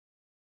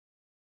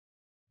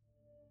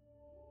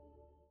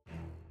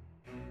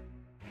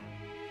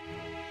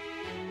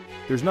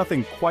There's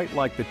nothing quite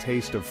like the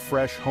taste of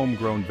fresh,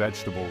 homegrown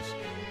vegetables.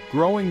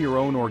 Growing your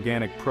own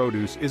organic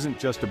produce isn't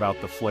just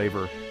about the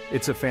flavor,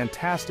 it's a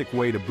fantastic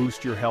way to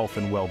boost your health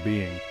and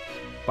well-being.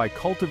 By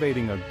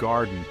cultivating a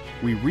garden,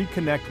 we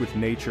reconnect with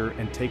nature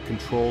and take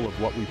control of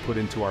what we put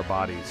into our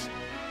bodies.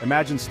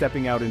 Imagine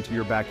stepping out into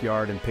your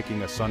backyard and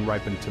picking a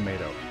sun-ripened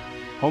tomato.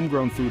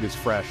 Homegrown food is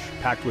fresh,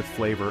 packed with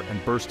flavor,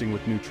 and bursting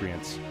with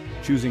nutrients.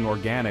 Choosing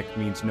organic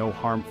means no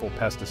harmful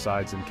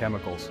pesticides and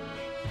chemicals.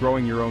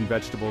 Growing your own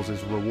vegetables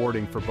is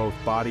rewarding for both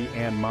body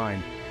and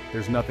mind.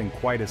 There's nothing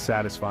quite as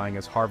satisfying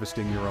as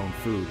harvesting your own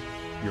food.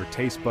 Your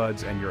taste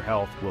buds and your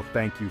health will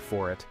thank you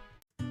for it.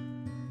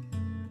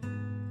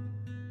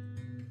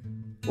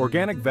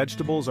 Organic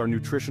vegetables are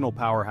nutritional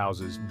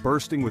powerhouses,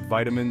 bursting with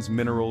vitamins,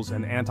 minerals,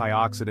 and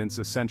antioxidants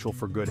essential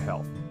for good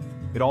health.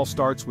 It all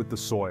starts with the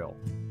soil.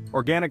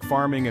 Organic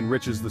farming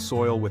enriches the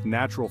soil with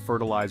natural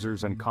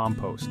fertilizers and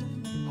compost.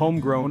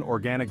 Homegrown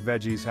organic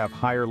veggies have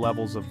higher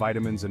levels of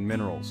vitamins and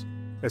minerals.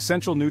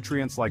 Essential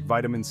nutrients like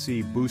vitamin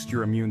C boost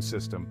your immune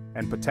system,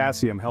 and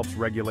potassium helps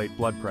regulate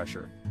blood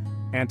pressure.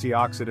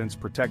 Antioxidants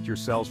protect your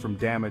cells from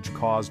damage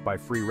caused by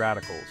free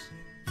radicals.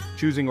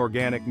 Choosing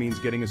organic means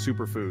getting a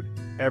superfood.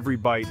 Every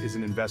bite is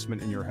an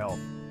investment in your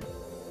health.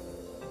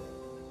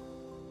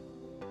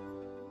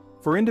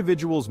 For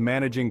individuals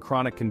managing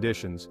chronic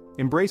conditions,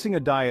 embracing a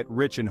diet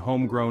rich in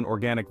homegrown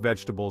organic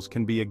vegetables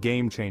can be a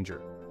game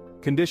changer.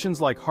 Conditions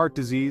like heart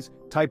disease,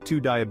 type 2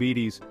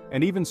 diabetes,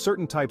 and even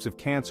certain types of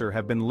cancer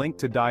have been linked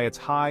to diets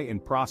high in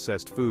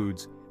processed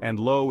foods and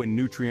low in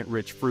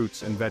nutrient-rich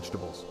fruits and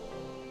vegetables.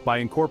 By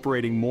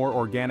incorporating more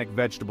organic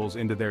vegetables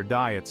into their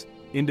diets,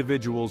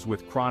 individuals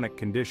with chronic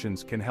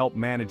conditions can help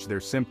manage their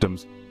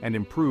symptoms and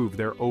improve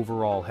their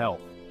overall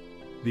health.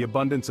 The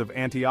abundance of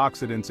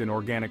antioxidants in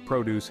organic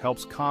produce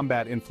helps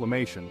combat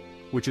inflammation,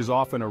 which is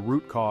often a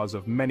root cause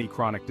of many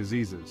chronic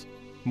diseases.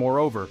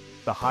 Moreover,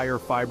 the higher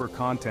fiber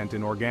content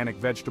in organic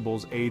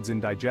vegetables aids in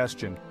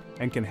digestion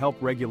and can help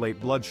regulate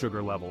blood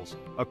sugar levels,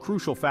 a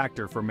crucial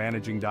factor for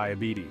managing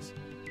diabetes.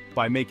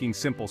 By making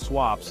simple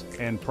swaps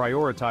and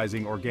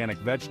prioritizing organic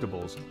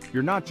vegetables,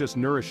 you're not just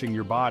nourishing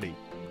your body,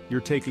 you're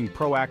taking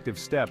proactive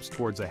steps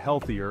towards a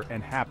healthier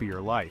and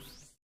happier life.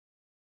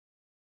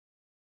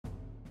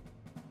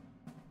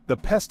 The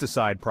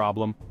pesticide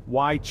problem: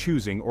 why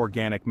choosing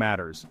organic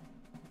matters.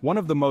 One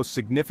of the most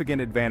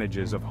significant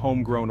advantages of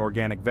homegrown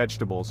organic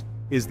vegetables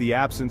is the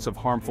absence of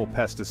harmful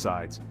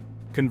pesticides.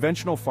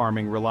 Conventional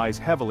farming relies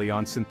heavily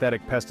on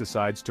synthetic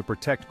pesticides to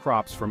protect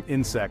crops from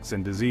insects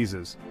and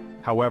diseases.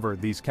 However,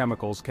 these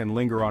chemicals can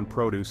linger on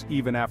produce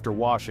even after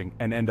washing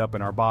and end up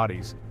in our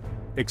bodies.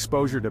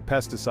 Exposure to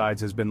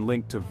pesticides has been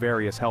linked to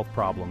various health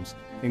problems,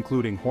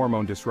 including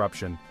hormone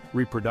disruption,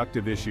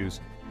 reproductive issues,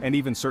 and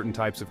even certain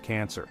types of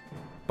cancer.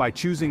 By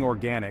choosing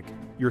organic,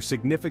 you're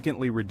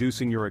significantly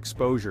reducing your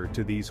exposure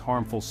to these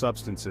harmful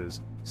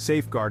substances,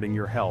 safeguarding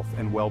your health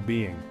and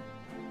well-being.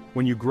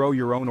 When you grow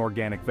your own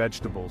organic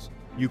vegetables,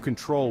 you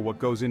control what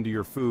goes into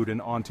your food and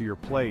onto your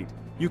plate.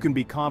 You can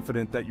be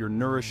confident that you're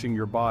nourishing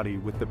your body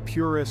with the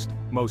purest,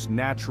 most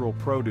natural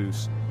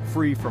produce,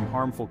 free from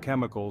harmful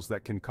chemicals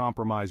that can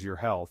compromise your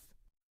health.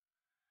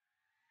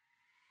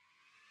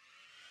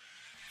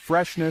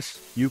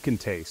 Freshness you can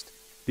taste.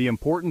 The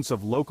importance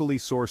of locally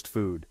sourced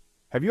food.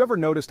 Have you ever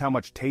noticed how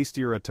much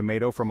tastier a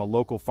tomato from a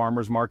local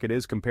farmer's market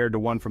is compared to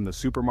one from the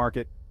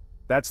supermarket?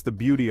 That's the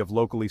beauty of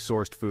locally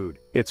sourced food.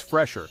 It's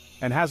fresher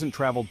and hasn't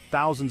traveled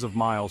thousands of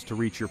miles to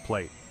reach your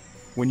plate.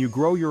 When you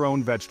grow your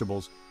own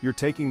vegetables, you're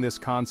taking this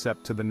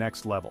concept to the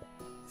next level.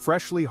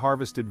 Freshly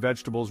harvested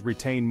vegetables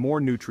retain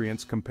more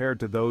nutrients compared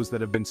to those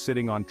that have been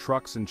sitting on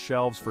trucks and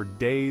shelves for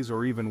days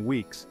or even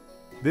weeks.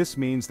 This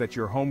means that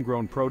your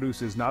homegrown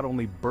produce is not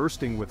only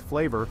bursting with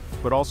flavor,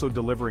 but also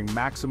delivering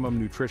maximum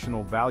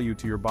nutritional value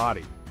to your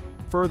body.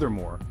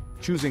 Furthermore,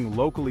 choosing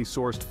locally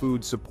sourced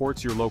food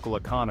supports your local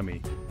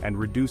economy and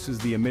reduces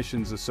the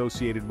emissions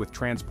associated with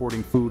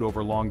transporting food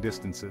over long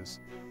distances.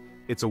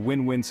 It's a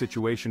win-win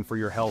situation for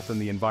your health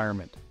and the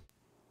environment.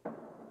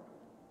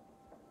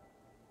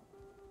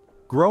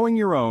 Growing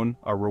your own,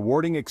 a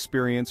rewarding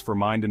experience for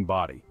mind and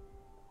body.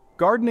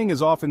 Gardening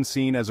is often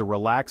seen as a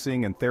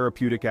relaxing and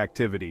therapeutic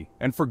activity,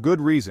 and for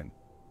good reason.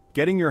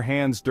 Getting your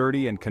hands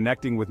dirty and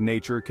connecting with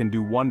nature can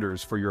do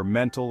wonders for your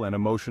mental and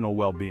emotional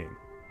well-being.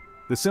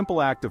 The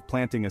simple act of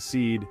planting a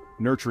seed,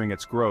 nurturing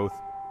its growth,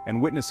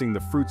 and witnessing the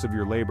fruits of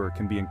your labor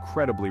can be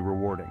incredibly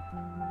rewarding.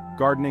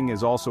 Gardening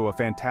is also a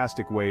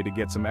fantastic way to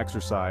get some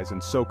exercise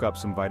and soak up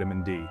some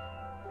vitamin D.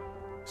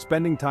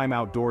 Spending time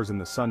outdoors in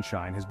the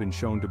sunshine has been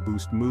shown to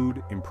boost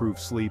mood, improve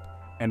sleep,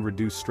 and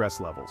reduce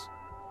stress levels.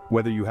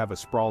 Whether you have a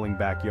sprawling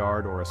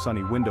backyard or a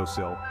sunny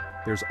windowsill,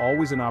 there's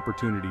always an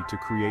opportunity to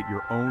create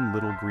your own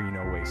little green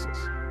oasis.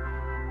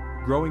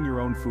 Growing your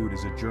own food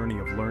is a journey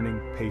of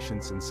learning,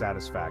 patience, and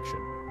satisfaction.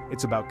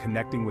 It's about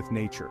connecting with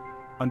nature,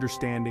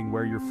 understanding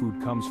where your food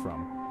comes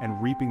from,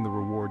 and reaping the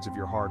rewards of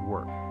your hard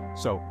work.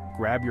 So,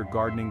 grab your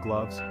gardening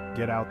gloves,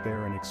 get out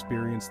there and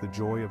experience the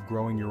joy of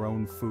growing your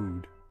own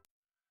food.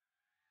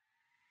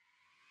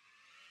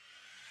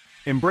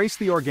 Embrace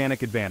the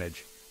organic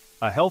advantage.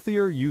 A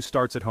healthier you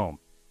starts at home.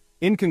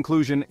 In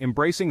conclusion,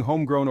 embracing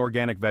homegrown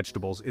organic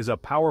vegetables is a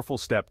powerful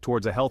step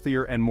towards a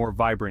healthier and more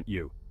vibrant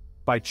you.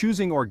 By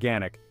choosing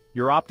organic,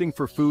 you're opting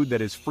for food that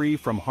is free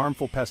from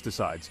harmful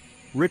pesticides,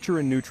 richer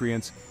in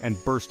nutrients, and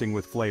bursting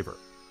with flavor.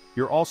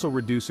 You're also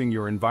reducing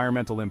your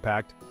environmental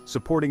impact,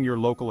 supporting your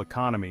local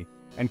economy,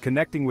 and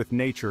connecting with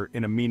nature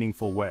in a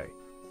meaningful way.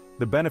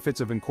 The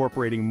benefits of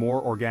incorporating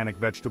more organic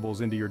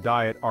vegetables into your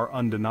diet are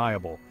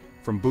undeniable,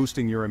 from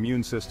boosting your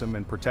immune system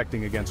and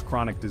protecting against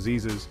chronic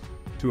diseases,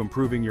 to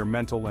improving your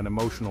mental and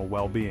emotional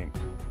well-being.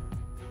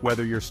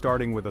 Whether you're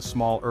starting with a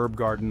small herb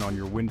garden on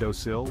your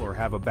windowsill or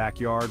have a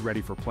backyard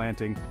ready for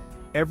planting,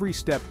 every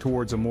step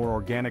towards a more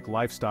organic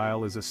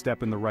lifestyle is a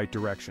step in the right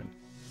direction.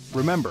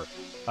 Remember,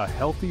 a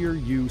healthier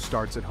you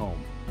starts at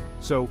home.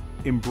 So,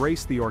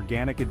 embrace the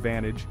organic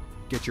advantage,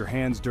 get your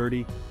hands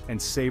dirty, and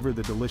savor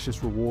the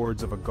delicious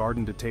rewards of a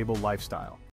garden-to-table lifestyle.